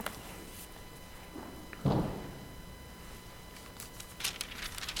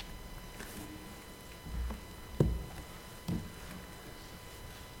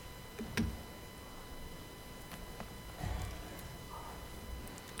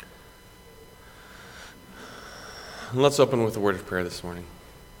Let's open with a word of prayer this morning.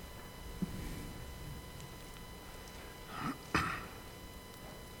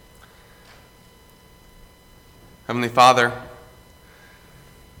 Heavenly Father,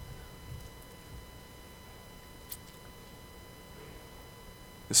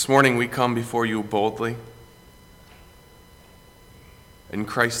 this morning we come before you boldly in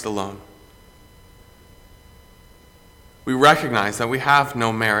Christ alone. We recognize that we have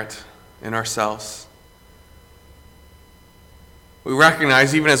no merit in ourselves. We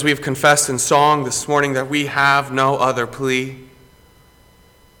recognize, even as we have confessed in song this morning, that we have no other plea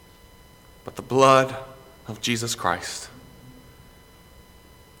but the blood of Jesus Christ.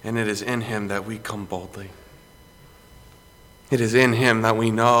 And it is in him that we come boldly. It is in him that we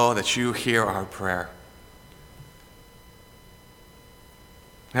know that you hear our prayer.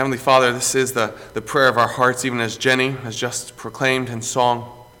 Heavenly Father, this is the prayer of our hearts, even as Jenny has just proclaimed in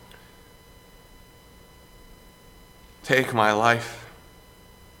song. Take my life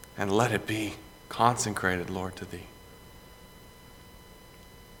and let it be consecrated, Lord, to thee.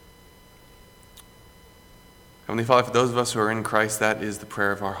 Heavenly Father, for those of us who are in Christ, that is the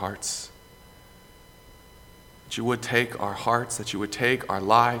prayer of our hearts. That you would take our hearts, that you would take our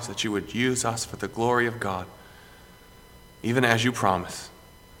lives, that you would use us for the glory of God, even as you promise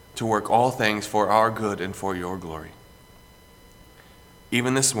to work all things for our good and for your glory.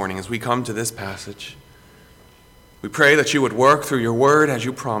 Even this morning, as we come to this passage, we pray that you would work through your word as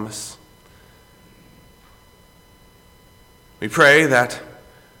you promise. We pray that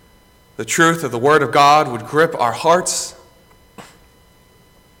the truth of the word of God would grip our hearts,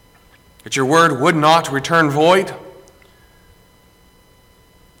 that your word would not return void,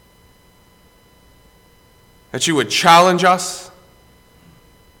 that you would challenge us,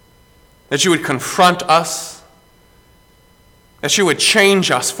 that you would confront us, that you would change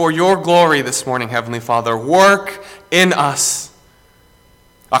us for your glory this morning, Heavenly Father. Work in us.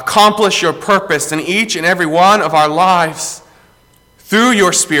 Accomplish your purpose in each and every one of our lives through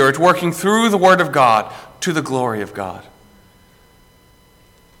your Spirit, working through the Word of God to the glory of God.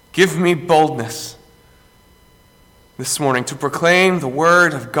 Give me boldness this morning to proclaim the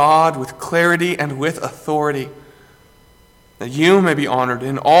Word of God with clarity and with authority, that you may be honored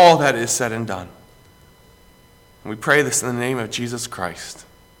in all that is said and done. And we pray this in the name of Jesus Christ.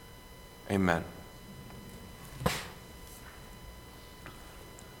 Amen.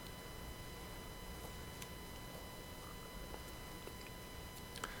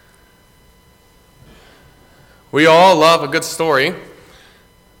 We all love a good story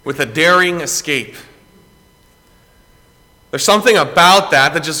with a daring escape. There's something about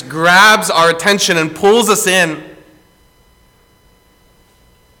that just grabs our attention and pulls us in.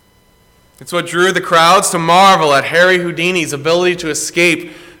 It's what drew the crowds to marvel at Harry Houdini's ability to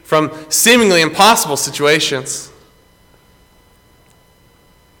escape from seemingly impossible situations.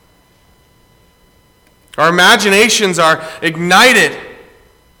 Our imaginations are ignited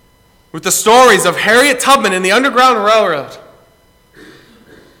with the stories of Harriet Tubman in the Underground Railroad.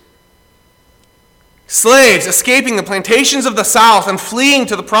 Slaves escaping the plantations of the South and fleeing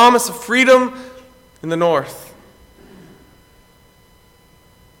to the promise of freedom in the North.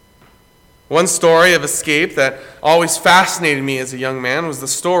 One story of escape that always fascinated me as a young man was the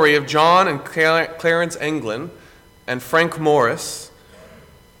story of John and Clarence Anglin and Frank Morris,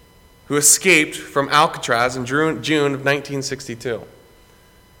 who escaped from Alcatraz in June of 1962.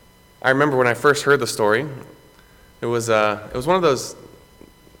 I remember when I first heard the story, it was one of those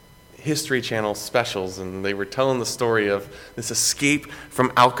History Channel specials, and they were telling the story of this escape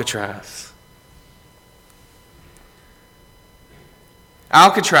from Alcatraz.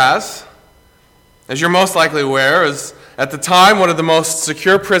 Alcatraz, as you're most likely aware, is at the time one of the most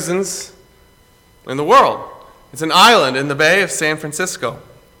secure prisons in the world. It's an island in the Bay of San Francisco.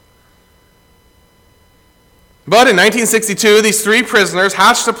 But in 1962, these three prisoners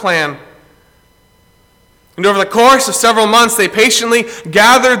hatched a plan. And over the course of several months, they patiently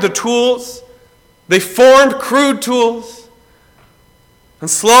gathered the tools. They formed crude tools. And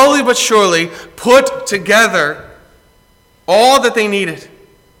slowly but surely put together all that they needed.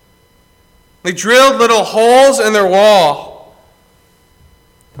 They drilled little holes in their wall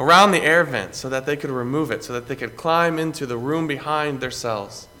around the air vent so that they could remove it, so that they could climb into the room behind their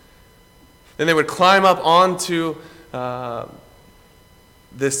cells. Then they would climb up onto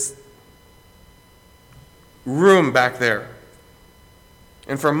this room back there.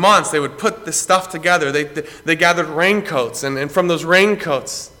 And for months they would put this stuff together. They gathered raincoats, and from those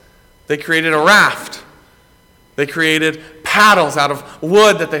raincoats they created a raft. They created paddles out of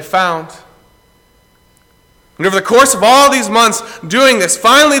wood that they found. And over the course of all these months doing this,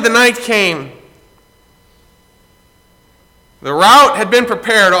 finally the night came. The route had been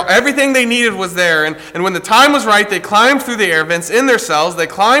prepared. Everything they needed was there. And when the time was right, they climbed through the air vents in their cells. They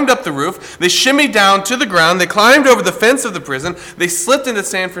climbed up the roof. They shimmied down to the ground. They climbed over the fence of the prison. They slipped into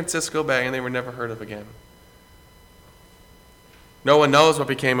San Francisco Bay, and they were never heard of again. No one knows what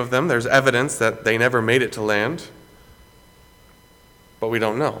became of them. There's evidence that they never made it to land. But we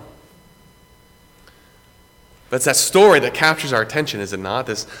don't know. But it's that story that captures our attention, is it not?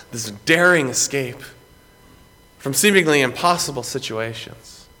 This daring escape from seemingly impossible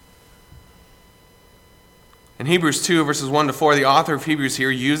situations. In Hebrews 2, verses 1 to 4, the author of Hebrews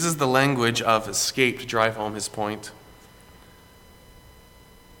here uses the language of escape to drive home his point.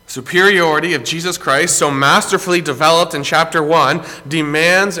 Superiority of Jesus Christ, so masterfully developed in chapter 1,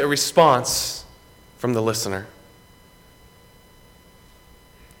 demands a response from the listener.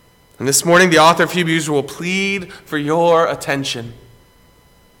 And this morning, the author of Hebrews will plead for your attention.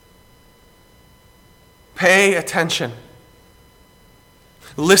 Pay attention.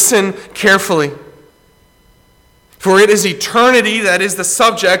 Listen carefully. For it is eternity that is the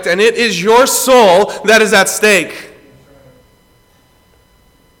subject, and it is your soul that is at stake.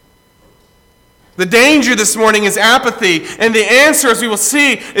 The danger this morning is apathy, and the answer, as we will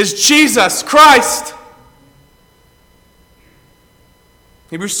see, is Jesus Christ.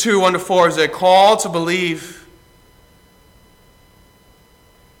 Hebrews 2, 1 to 4 is a call to believe,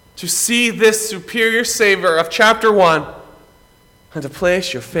 to see this superior Savior of chapter 1, and to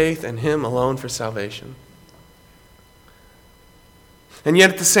place your faith in Him alone for salvation. And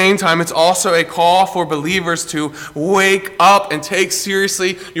yet at the same time, it's also a call for believers to wake up and take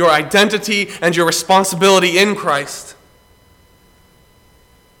seriously your identity and your responsibility in Christ.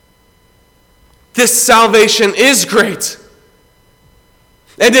 This salvation is great,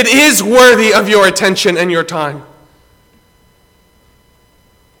 and it is worthy of your attention and your time.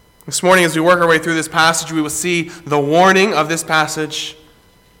 This morning, as we work our way through this passage, we will see the warning of this passage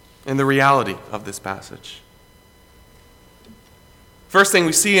and the reality of this passage. First thing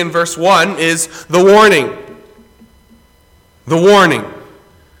we see in verse 1 is the warning. The warning.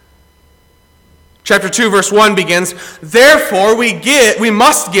 Chapter 2, verse 1 begins, "Therefore we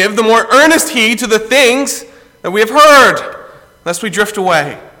must give the more earnest heed to the things that we have heard, lest we drift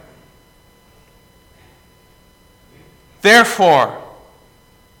away." Therefore.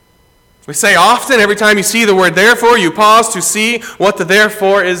 We say often, every time you see the word therefore, you pause to see what the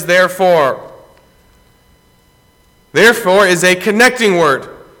therefore is there for. Therefore is a connecting word.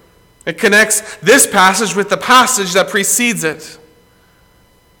 It connects this passage with the passage that precedes it.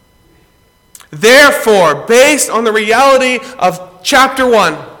 Therefore, based on the reality of chapter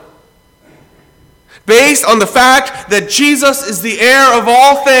 1, based on the fact that Jesus is the heir of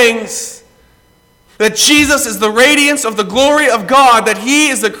all things, that Jesus is the radiance of the glory of God, that He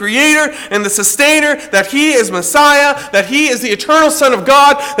is the creator and the sustainer, that He is Messiah, that He is the eternal Son of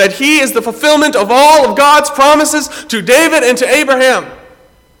God, that He is the fulfillment of all of God's promises to David and to Abraham.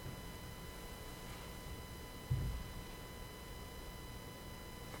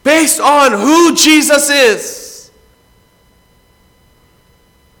 Based on who Jesus is,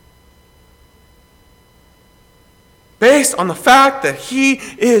 based on the fact that He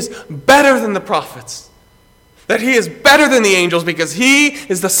is better than the prophets, that He is better than the angels because He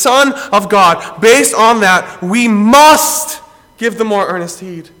is the Son of God. Based on that, we must give the more earnest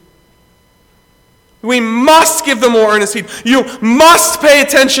heed. We must give the more earnest heed. You must pay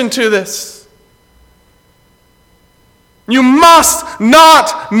attention to this. You must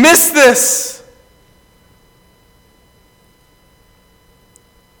not miss this.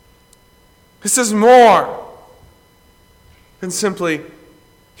 This is more than simply,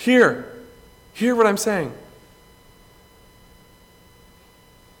 hear what I'm saying.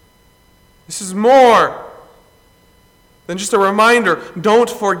 This is more than just a reminder. Don't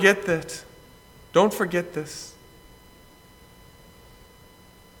forget that. Don't forget this.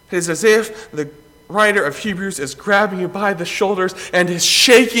 It is as if the writer of Hebrews is grabbing you by the shoulders and is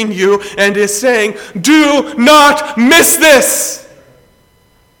shaking you and is saying, do not miss this.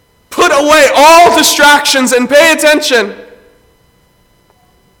 Put away all distractions and pay attention.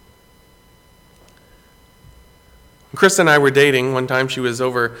 Krista and I were dating. One time she was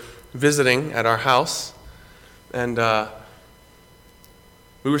over visiting at our house, and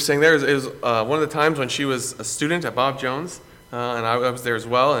we were staying there. It was one of the times when she was a student at Bob Jones, and I was there as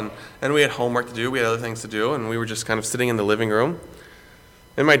well, and we had homework to do, we had other things to do, and we were just kind of sitting in the living room.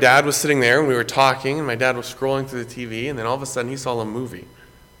 And my dad was sitting there, and we were talking, and my dad was scrolling through the TV, and then all of a sudden he saw a movie.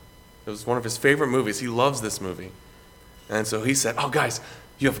 It was one of his favorite movies. He loves this movie. And so he said, "Oh, guys,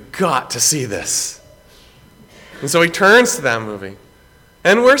 you have got to see this." And so he turns to that movie,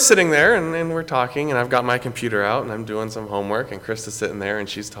 And we're sitting there, and we're talking, and I've got my computer out, and I'm doing some homework, and Krista's sitting there, and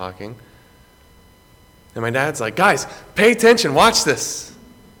she's talking. And my dad's like, guys, pay attention, watch this.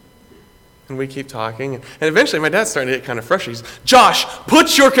 And we keep talking, and eventually my dad's starting to get kind of frustrated. He's, Josh,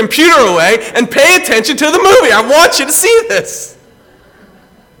 put your computer away and pay attention to the movie. I want you to see this.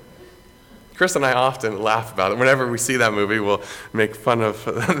 Chris and I often laugh about it. Whenever we see that movie, we'll make fun of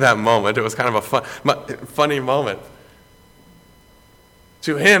that moment. It was kind of a funny moment.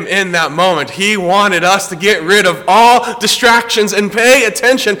 To him, in that moment, he wanted us to get rid of all distractions and pay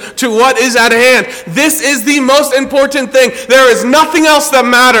attention to what is at hand. This is the most important thing. There is nothing else that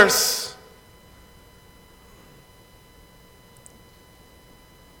matters.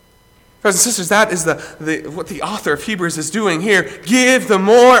 Brothers and sisters, that is what the author of Hebrews is doing here. Give the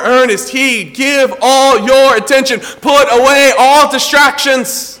more earnest heed. Give all your attention. Put away all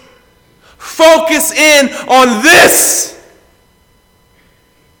distractions. Focus in on this.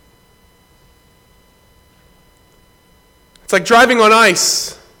 It's like driving on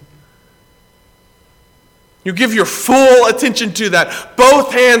ice. You give your full attention to that.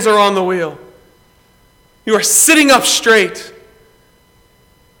 Both hands are on the wheel. You are sitting up straight.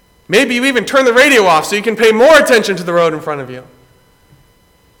 Maybe you even turn the radio off so you can pay more attention to the road in front of you.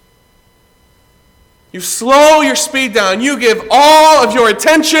 You slow your speed down. You give all of your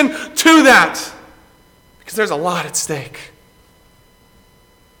attention to that because there's a lot at stake.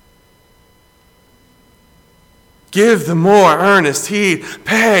 Give the more earnest heed.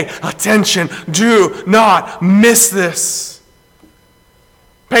 Pay attention. Do not miss this.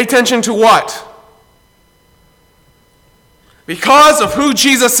 Pay attention to what? Because of who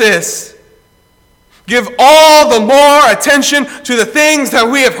Jesus is. Give all the more attention to the things that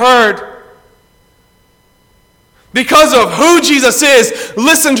we have heard. Because of who Jesus is,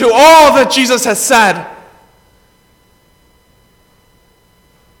 listen to all that Jesus has said.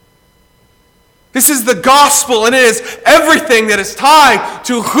 This is the gospel, and it is everything that is tied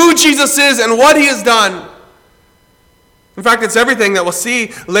to who Jesus is and what he has done. In fact, it's everything that we'll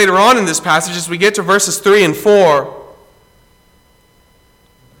see later on in this passage as we get to verses 3 and 4.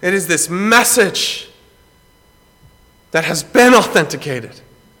 It is this message that has been authenticated.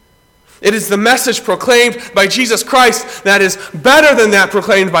 It is the message proclaimed by Jesus Christ that is better than that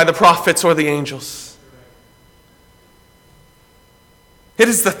proclaimed by the prophets or the angels. It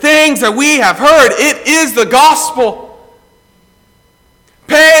is the things that we have heard. It is the gospel.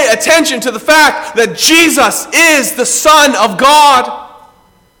 Pay attention to the fact that Jesus is the Son of God,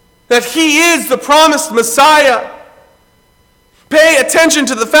 that he is the promised Messiah. Pay attention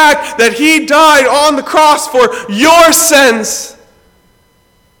to the fact that he died on the cross for your sins.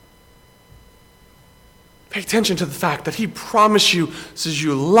 Pay attention to the fact that he promised you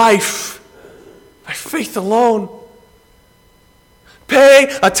life by faith alone.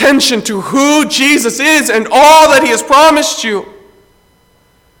 Pay attention to who Jesus is and all that he has promised you.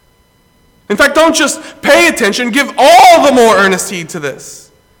 In fact, don't just pay attention, give all the more earnest heed to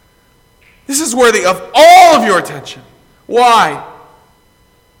this. This is worthy of all of your attention. Why?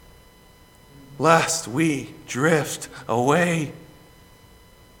 Lest we drift away.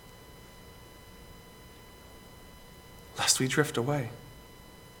 Lest we drift away.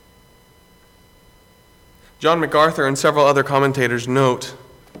 John MacArthur and several other commentators note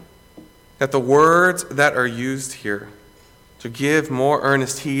that the words that are used here, to give more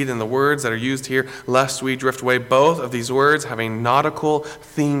earnest heed, and the words that are used here, lest we drift away, both of these words have a nautical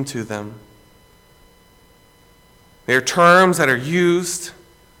theme to them. They are terms that are used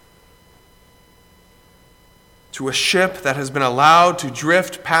to a ship that has been allowed to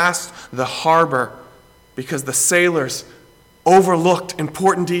drift past the harbor because the sailors overlooked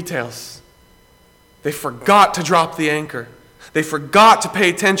important details. They forgot to drop the anchor. They forgot to pay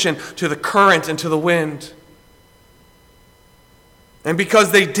attention to the current and to the wind. And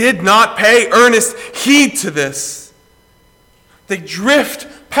because they did not pay earnest heed to this, they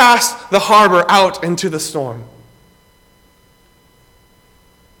drift past the harbor out into the storm.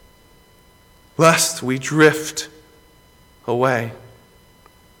 Lest we drift away.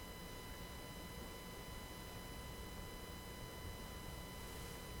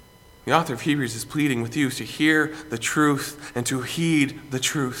 The author of Hebrews is pleading with you to hear the truth and to heed the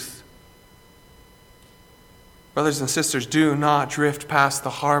truth. Brothers and sisters, do not drift past the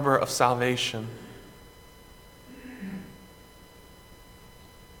harbor of salvation.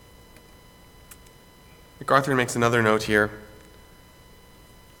 MacArthur makes another note here.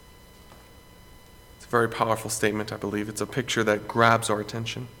 It's a very powerful statement, I believe. It's a picture that grabs our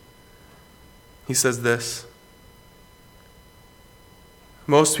attention. He says this: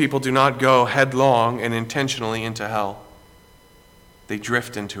 most people do not go headlong and intentionally into hell. they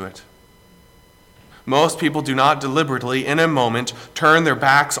drift into it. Most people do not deliberately, in a moment, turn their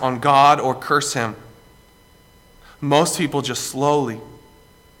backs on God or curse Him. Most people just slowly,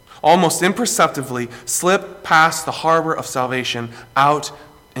 almost imperceptibly, slip past the harbor of salvation out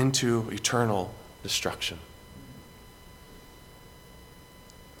into eternal destruction.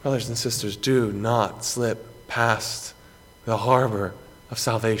 Brothers and sisters, do not slip past the harbor of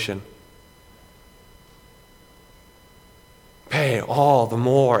salvation. Pay all the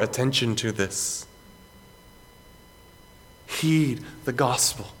more attention to this. Heed the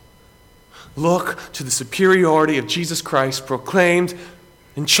gospel. Look to the superiority of Jesus Christ proclaimed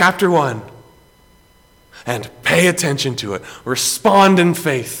in chapter 1 and pay attention to it. Respond in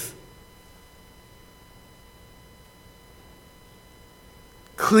faith.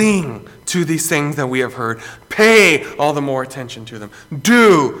 Cling to these things that we have heard. Pay all the more attention to them.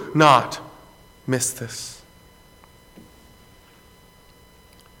 Do not miss this.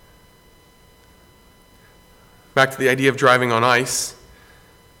 Back to the idea of driving on ice.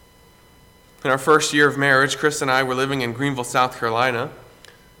 In our first year of marriage, Chris and I were living in Greenville, South Carolina.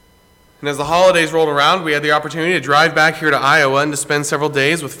 And as the holidays rolled around, we had the opportunity to drive back here to Iowa and to spend several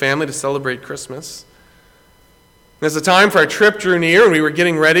days with family to celebrate Christmas. And as the time for our trip drew near and we were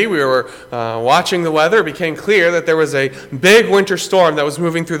getting ready, we were watching the weather, it became clear that there was a big winter storm that was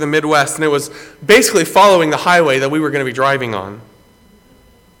moving through the Midwest, and it was basically following the highway that we were going to be driving on.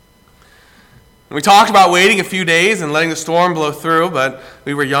 And we talked about waiting a few days and letting the storm blow through, but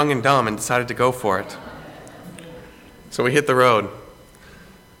we were young and dumb and decided to go for it. So we hit the road.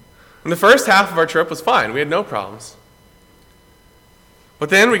 And the first half of our trip was fine. We had no problems. But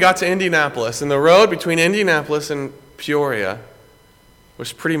then we got to Indianapolis, and the road between Indianapolis and Peoria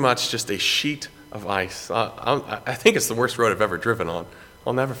was pretty much just a sheet of ice. I think it's the worst road I've ever driven on.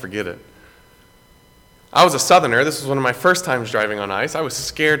 I'll never forget it. I was a Southerner. This was one of my first times driving on ice. I was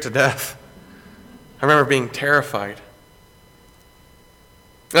scared to death. I remember being terrified.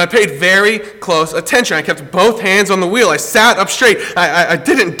 And I paid very close attention. I kept both hands on the wheel. I sat up straight. I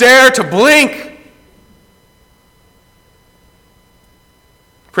didn't dare to blink.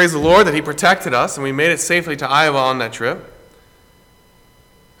 Praise the Lord that He protected us and we made it safely to Iowa on that trip.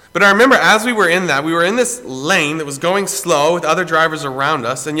 But I remember as we were in this lane that was going slow with other drivers around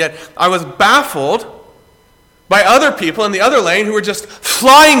us, and yet I was baffled by other people in the other lane who were just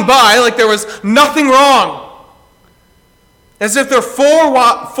flying by like there was nothing wrong. As if their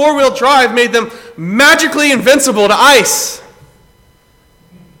four-wheel drive made them magically invincible to ice.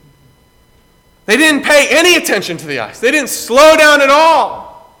 They didn't pay any attention to the ice. They didn't slow down at all.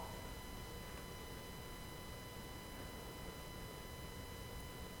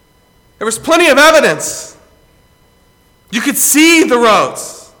 There was plenty of evidence. You could see the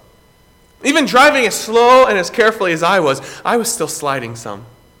roads. Even driving as slow and as carefully as I was still sliding some.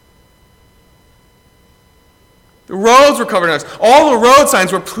 The roads were covered in ice. All the road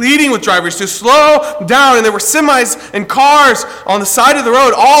signs were pleading with drivers to slow down, and there were semis and cars on the side of the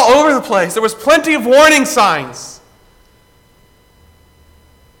road all over the place. There was plenty of warning signs.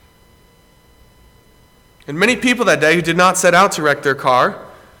 And many people that day who did not set out to wreck their car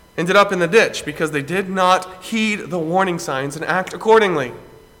ended up in the ditch because they did not heed the warning signs and act accordingly.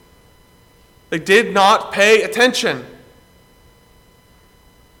 They did not pay attention.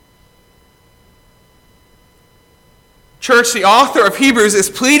 Church, the author of Hebrews is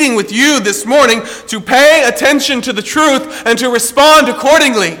pleading with you this morning to pay attention to the truth and to respond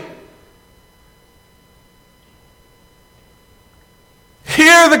accordingly.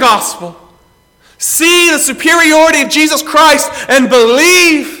 Hear the gospel. See the superiority of Jesus Christ and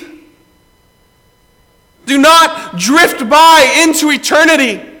believe. Do not drift by into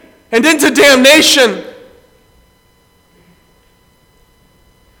eternity and into damnation.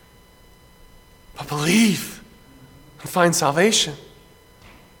 But believe and find salvation.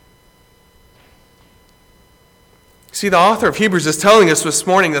 See, the author of Hebrews is telling us this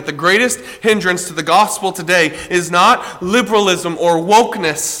morning that the greatest hindrance to the gospel today is not liberalism or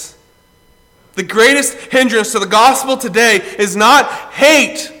wokeness. The greatest hindrance to the gospel today is not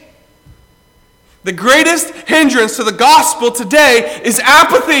hate. The greatest hindrance to the gospel today is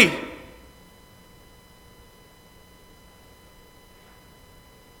apathy.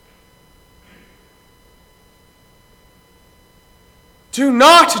 Do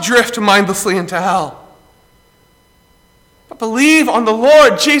not drift mindlessly into hell, but believe on the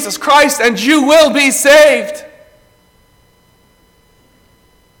Lord Jesus Christ and you will be saved.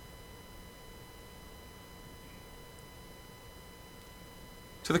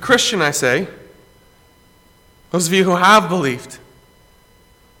 To the Christian I say, those of you who have believed,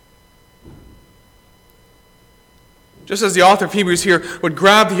 Just as the author of Hebrews here would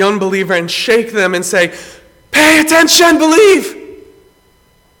grab the unbeliever and shake them and say, "Pay attention, believe."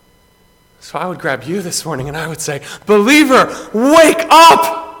 So I would grab you this morning and I would say, "Believer, wake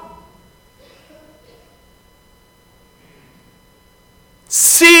up!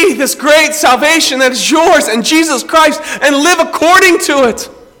 See this great salvation that is yours in Jesus Christ and live according to it."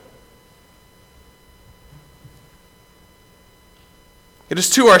 It is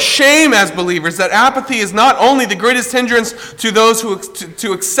to our shame as believers that apathy is not only the greatest hindrance to those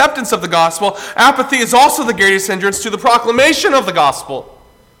to acceptance of the gospel, apathy is also the greatest hindrance to the proclamation of the gospel.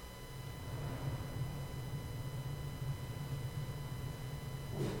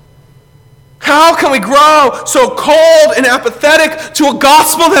 How can we grow so cold and apathetic to a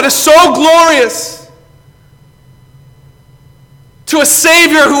gospel that is so glorious? To a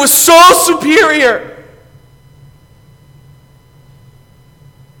Savior who is so superior?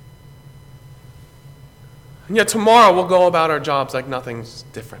 And yet tomorrow we'll go about our jobs like nothing's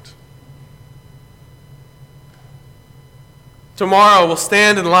different. Tomorrow we'll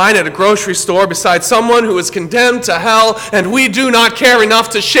stand in line at a grocery store beside someone who is condemned to hell, and we do not care enough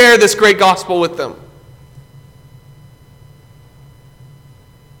to share this great gospel with them.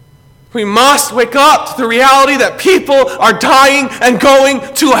 We must wake up to the reality that people are dying and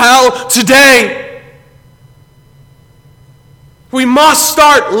going to hell today. We must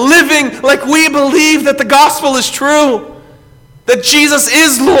start living like we believe that the gospel is true, that Jesus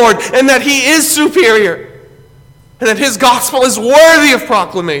is Lord, and that He is superior, and that His gospel is worthy of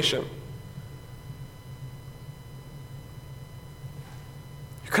proclamation.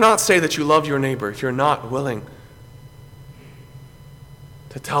 You cannot say that you love your neighbor if you're not willing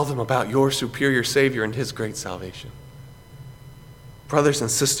to tell them about your superior Savior and His great salvation. Brothers and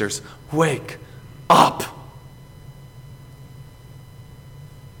sisters, wake up.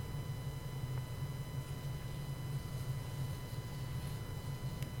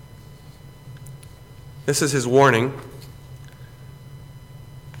 This is His warning.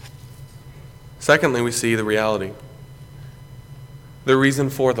 Secondly, we see the reality, the reason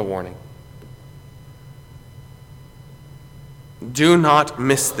for the warning. Do not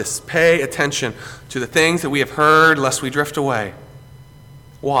miss this. Pay attention to the things that we have heard, lest we drift away.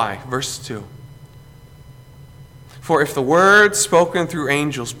 Why? Verse 2. For if the word spoken through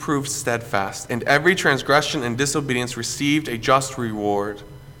angels proved steadfast, and every transgression and disobedience received a just reward.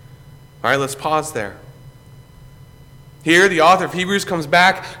 All right, let's pause there. Here, the author of Hebrews comes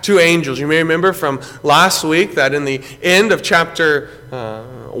back to angels. You may remember from last week that in the end of chapter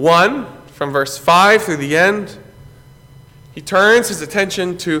 1, from verse 5 through the end, he turns his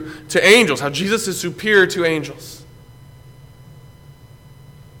attention to angels, how Jesus is superior to angels.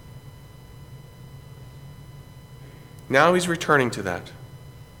 Now he's returning to that.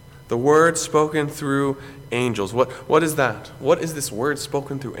 The word spoken through angels. What is that? What is this word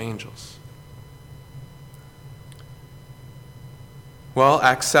spoken through angels? Well,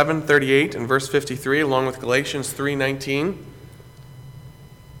 Acts 7:38 and verse 53, along with Galatians 3:19,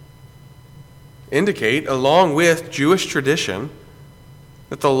 indicate, along with Jewish tradition,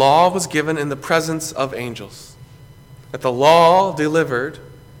 that the law was given in the presence of angels. That the law delivered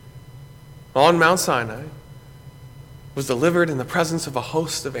on Mount Sinai was delivered in the presence of a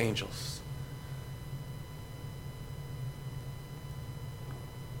host of angels.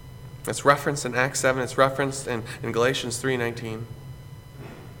 It's referenced in Acts 7. It's referenced in Galatians 3:19.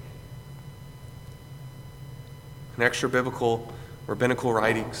 In extra-biblical rabbinical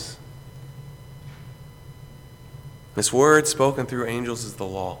writings. This word spoken through angels is the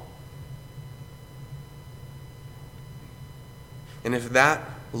law. And if that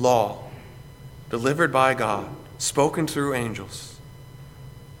law, delivered by God, spoken through angels,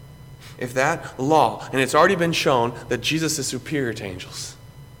 if that law, and it's already been shown that Jesus is superior to angels.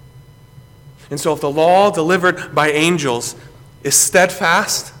 And so if the law delivered by angels is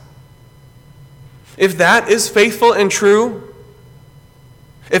steadfast, if that is faithful and true,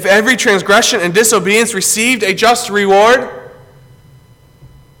 if every transgression and disobedience received a just reward,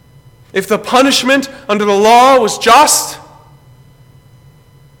 if the punishment under the law was just,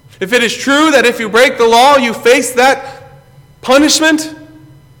 if it is true that if you break the law you face that punishment,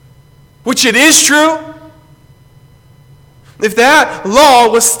 which it is true, if that law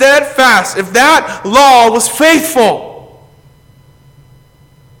was steadfast, if that law was faithful,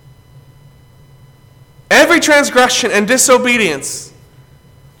 every transgression and disobedience,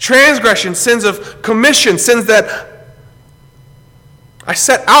 transgression, sins of commission, sins that I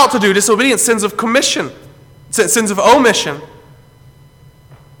set out to do, disobedience, sins of commission, sins of omission.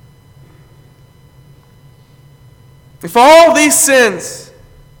 If all these sins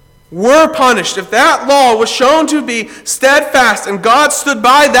were punished, if that law was shown to be steadfast and God stood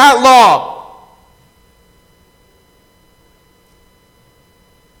by that law,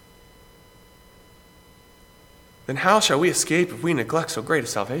 then how shall we escape if we neglect so great a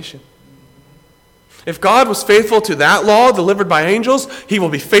salvation? If God was faithful to that law delivered by angels, he will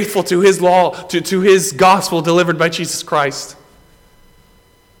be faithful to his law, to his gospel delivered by Jesus Christ.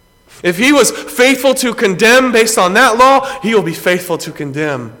 If he was faithful to condemn based on that law, he will be faithful to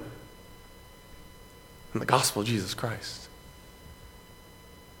condemn in the gospel of Jesus Christ.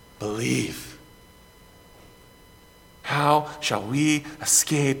 Believe. How shall we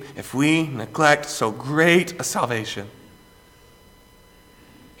escape if we neglect so great a salvation?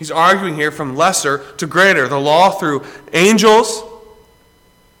 He's arguing here from lesser to greater. The law through angels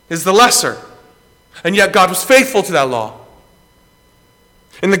is the lesser. And yet God was faithful to that law.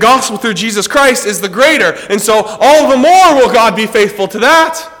 And the gospel through Jesus Christ is the greater. And so all the more will God be faithful to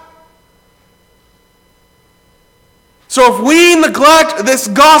that. So if we neglect this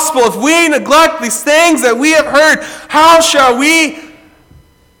gospel, if we neglect these things that we have heard, how shall we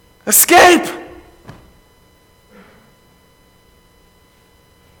escape?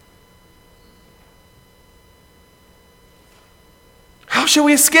 How shall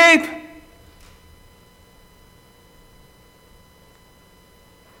we escape?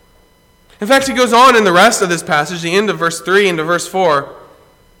 In fact, he goes on in the rest of this passage, the end of verse 3 into verse 4,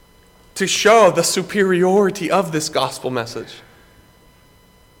 to show the superiority of this gospel message.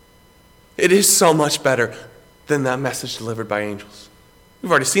 It is so much better than that message delivered by angels.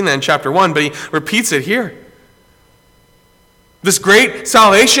 We've already seen that in chapter 1, but he repeats it here. This great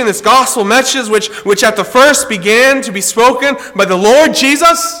salvation, this gospel message, which at the first began to be spoken by the Lord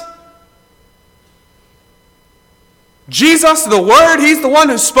Jesus. Jesus, the Word, he's the one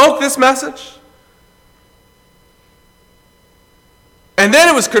who spoke this message. And then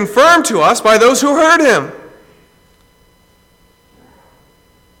it was confirmed to us by those who heard him.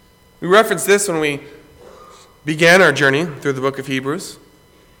 We referenced this when we began our journey through the book of Hebrews.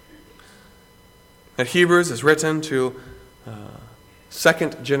 That Hebrews is written to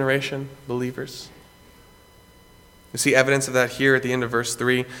second generation believers. You see evidence of that here at the end of verse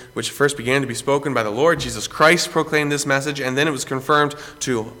 3, which first began to be spoken by the Lord. Jesus Christ proclaimed this message, and then it was confirmed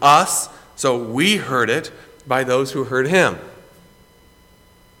to us, so we heard it by those who heard him.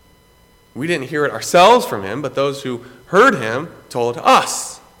 We didn't hear it ourselves from him, but those who heard him told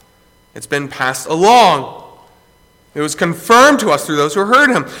us. It's been passed along. It was confirmed to us through those who heard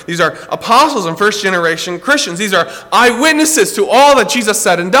him. These are apostles and first generation Christians. These are eyewitnesses to all that Jesus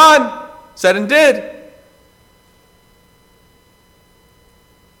said and did.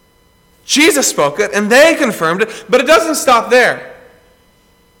 Jesus spoke it and they confirmed it, but it doesn't stop there.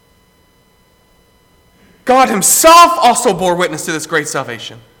 God himself also bore witness to this great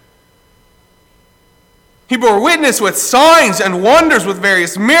salvation. He bore witness with signs and wonders, with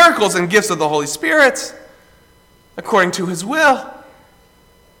various miracles and gifts of the Holy Spirit, according to his will.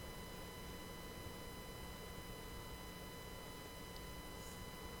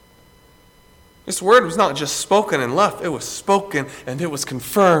 This word was not just spoken and left, it was spoken and it was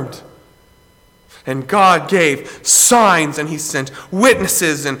confirmed. And God gave signs, and he sent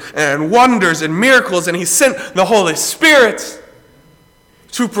witnesses and wonders and miracles, and he sent the Holy Spirit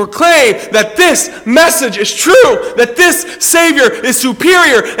to proclaim that this message is true, that this Savior is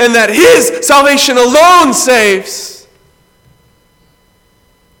superior, and that his salvation alone saves.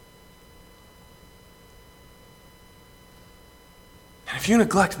 And if you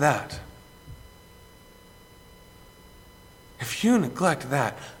neglect that,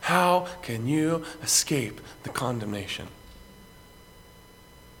 how can you escape the condemnation?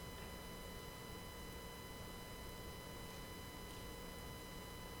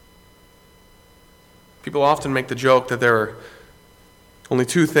 People often make the joke that there are only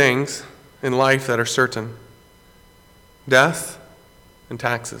two things in life that are certain: death and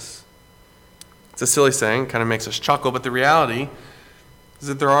taxes. It's a silly saying, kind of makes us chuckle, but the reality is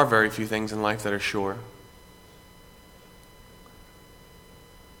that there are very few things in life that are sure.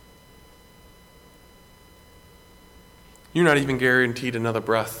 You're not even guaranteed another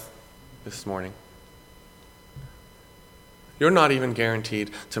breath this morning. You're not even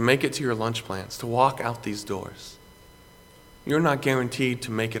guaranteed to make it to your lunch plans, to walk out these doors. You're not guaranteed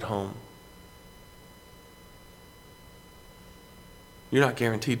to make it home. You're not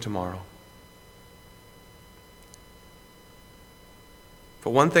guaranteed tomorrow.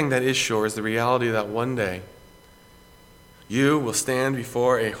 But one thing that is sure is the reality that one day you will stand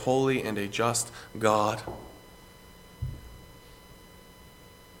before a holy and a just God.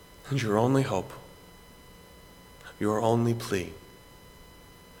 And your only hope, your only plea,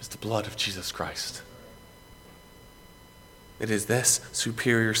 is the blood of Jesus Christ. It is this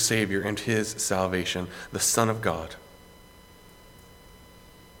superior Savior and his salvation, the Son of God.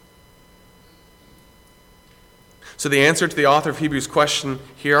 So the answer to the author of Hebrews' question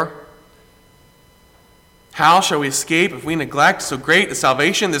here, how shall we escape if we neglect so great a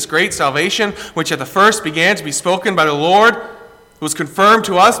salvation, this great salvation, which at the first began to be spoken by the Lord, was confirmed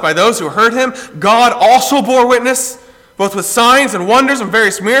to us by those who heard him? God also bore witness, both with signs and wonders and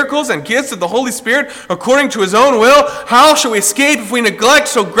various miracles and gifts of the Holy Spirit, according to his own will. How shall we escape if we neglect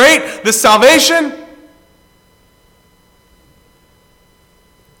so great this salvation?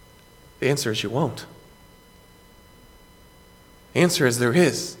 The answer is you won't. The answer is there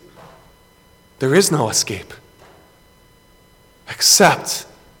is. There is no escape except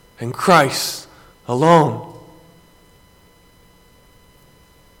in Christ alone.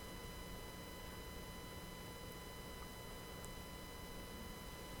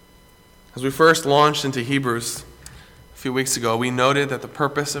 As we first launched into Hebrews a few weeks ago, we noted that the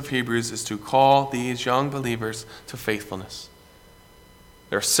purpose of Hebrews is to call these young believers to faithfulness.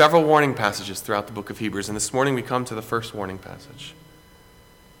 There are several warning passages throughout the book of Hebrews, and this morning we come to the first warning passage.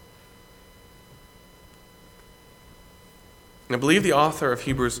 And I believe the author of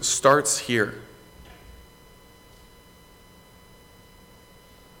Hebrews starts here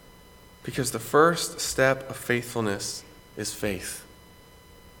because the first step of faithfulness is faith.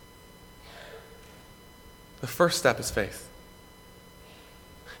 The first step is faith.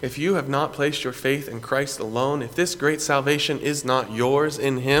 If you have not placed your faith in Christ alone, if this great salvation is not yours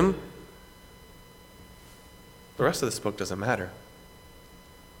in him, the rest of this book doesn't matter.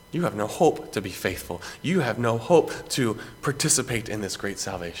 You have no hope to be faithful. You have no hope to participate in this great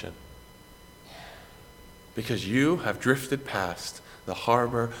salvation. Because you have drifted past the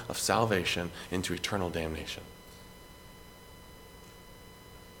harbor of salvation into eternal damnation.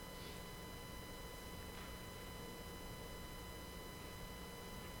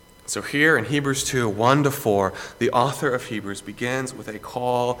 So here in Hebrews 2, 1-4, the author of Hebrews begins with a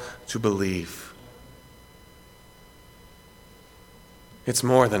call to believe. It's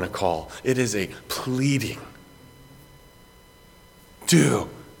more than a call. It is a pleading. Do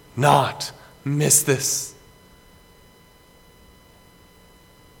not miss this.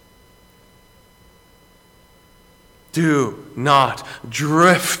 Do not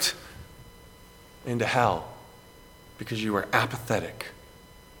drift into hell because you are apathetic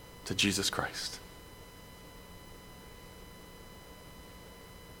to Jesus Christ.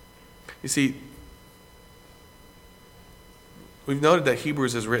 You see, we've noted that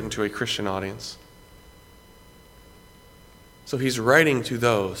Hebrews is written to a Christian audience. So he's writing to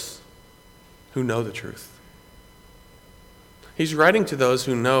those who know the truth. He's writing to those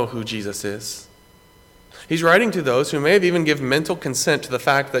who know who Jesus is. He's writing to those who may have even given mental consent to the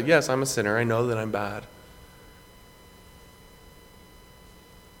fact that, yes, I'm a sinner. I know that I'm bad.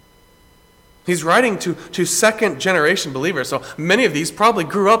 He's writing to second-generation believers. So many of these probably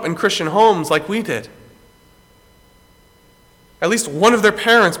grew up in Christian homes like we did. At least one of their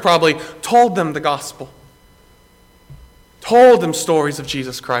parents probably told them the gospel, told them stories of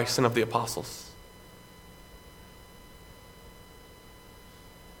Jesus Christ and of the apostles.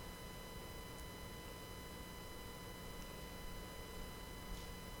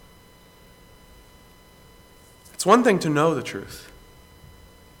 It's one thing to know the truth.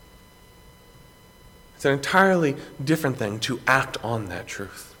 It's an entirely different thing to act on that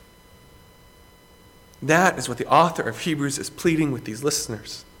truth. That is what the author of Hebrews is pleading with these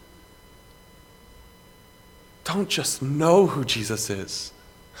listeners. Don't just know who Jesus is.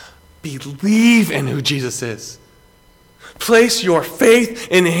 Believe in who Jesus is. Place your faith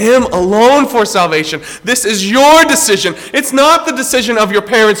in him alone for salvation. This is your decision. It's not the decision of your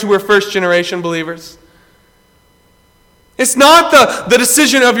parents who were first-generation believers. It's not the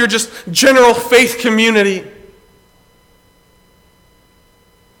decision of your just general faith community.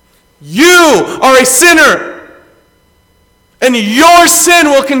 You are a sinner, and your sin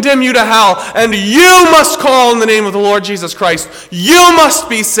will condemn you to hell, and you must call on the name of the Lord Jesus Christ. You must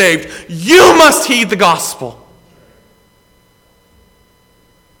be saved. You must heed the gospel.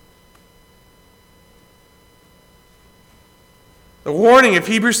 The warning of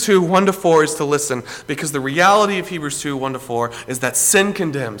Hebrews 2, 1-4 is to listen, because the reality of Hebrews 2, 1-4 is that sin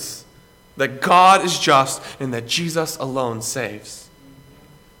condemns, that God is just, and that Jesus alone saves.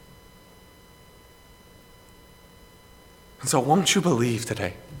 And so won't you believe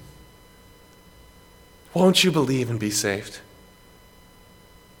today? Won't you believe and be saved?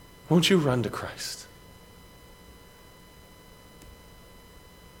 Won't you run to Christ?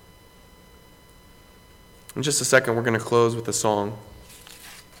 In just a second, we're going to close with a song.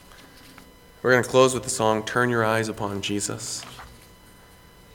 We're going to close with the song, Turn Your Eyes Upon Jesus.